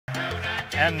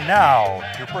And now,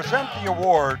 to present the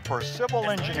award for civil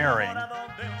engineering,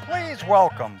 please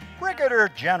welcome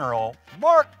Brigadier General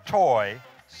Mark Toy,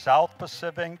 South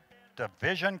Pacific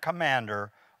Division Commander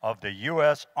of the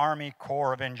U.S. Army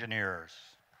Corps of Engineers.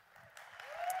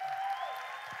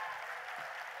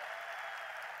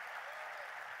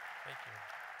 Thank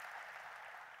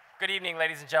you. Good evening,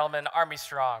 ladies and gentlemen, Army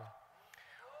Strong.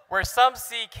 Where some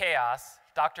see chaos,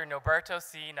 Dr. Norberto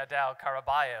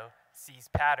Nadal-Caraballo sees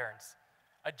patterns.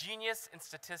 A genius in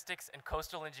statistics and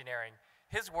coastal engineering,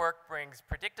 his work brings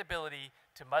predictability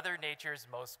to Mother Nature's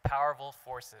most powerful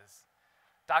forces.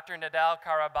 Dr.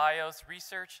 Nadal-Caraballo's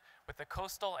research with the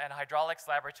Coastal and Hydraulics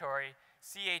Laboratory,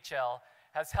 CHL,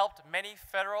 has helped many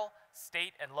federal,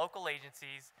 state, and local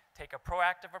agencies take a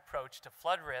proactive approach to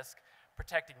flood risk,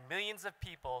 protecting millions of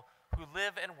people who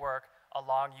live and work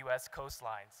along U.S.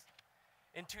 coastlines.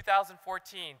 In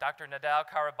 2014, Dr.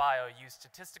 Nadal-Caraballo used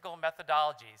statistical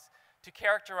methodologies to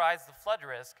characterize the flood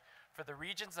risk for the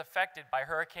regions affected by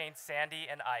Hurricanes Sandy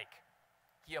and Ike.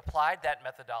 He applied that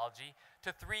methodology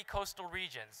to 3 coastal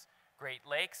regions, Great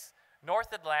Lakes,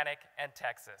 North Atlantic, and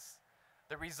Texas.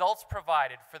 The results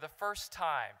provided, for the first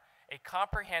time, a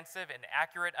comprehensive and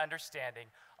accurate understanding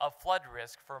of flood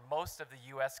risk for most of the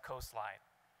U.S. coastline.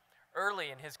 Early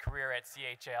in his career at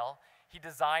CHL, he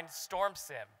designed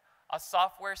StormSim, a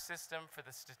software system for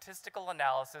the statistical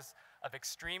analysis of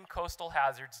extreme coastal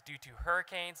hazards due to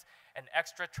hurricanes and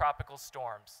extratropical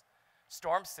storms.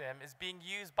 StormSim is being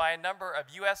used by a number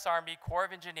of U.S. Army Corps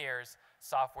of Engineers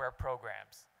software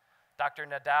programs. Dr.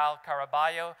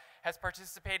 Nadal-Caraballo has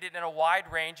participated in a wide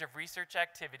range of research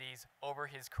activities over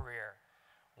his career.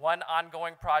 One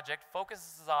ongoing project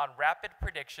focuses on rapid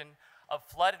prediction of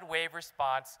flood and wave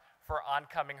response for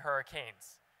oncoming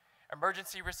hurricanes.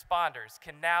 Emergency responders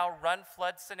can now run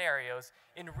flood scenarios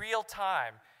in real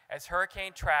time as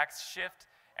hurricane tracks shift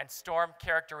and storm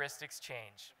characteristics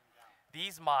change.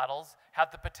 These models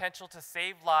have the potential to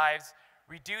save lives,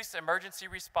 reduce emergency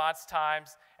response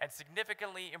times, and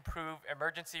significantly improve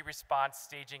emergency response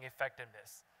staging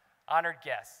effectiveness. Honored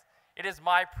guests, it is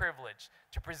my privilege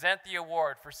to present the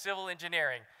award for civil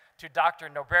engineering to Dr.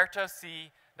 Norberto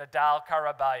C.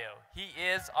 Nadal-Caraballo. He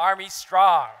is Army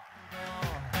Strong.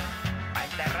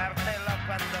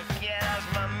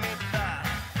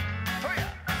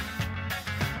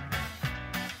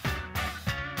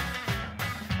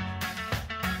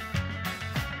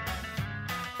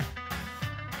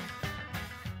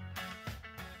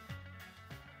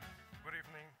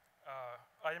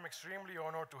 I am extremely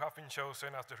honored to have been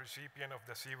chosen as the recipient of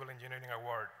the Civil Engineering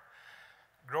Award.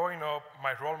 Growing up,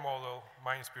 my role model,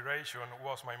 my inspiration,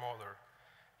 was my mother.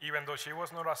 Even though she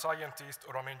was not a scientist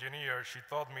or an engineer, she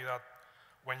taught me that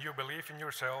when you believe in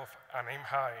yourself and aim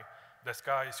high, the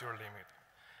sky is your limit.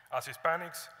 As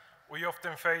Hispanics, we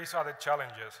often face other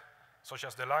challenges, such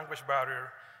as the language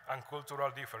barrier and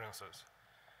cultural differences.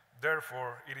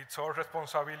 Therefore, it is our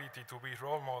responsibility to be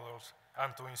role models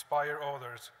and to inspire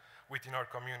others within our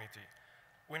community.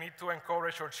 We need to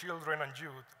encourage our children and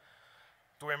youth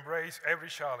to embrace every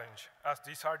challenge, as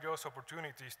these are just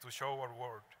opportunities to show our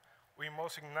world. We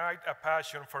must ignite a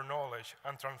passion for knowledge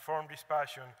and transform this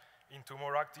passion into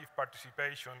more active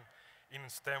participation in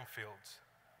STEM fields.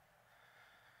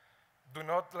 Do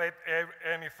not let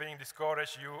anything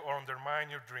discourage you or undermine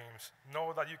your dreams.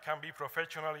 Know that you can be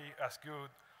professionally as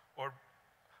good or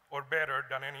better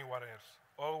than anyone else.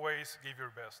 Always give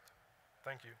your best.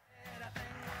 Thank you.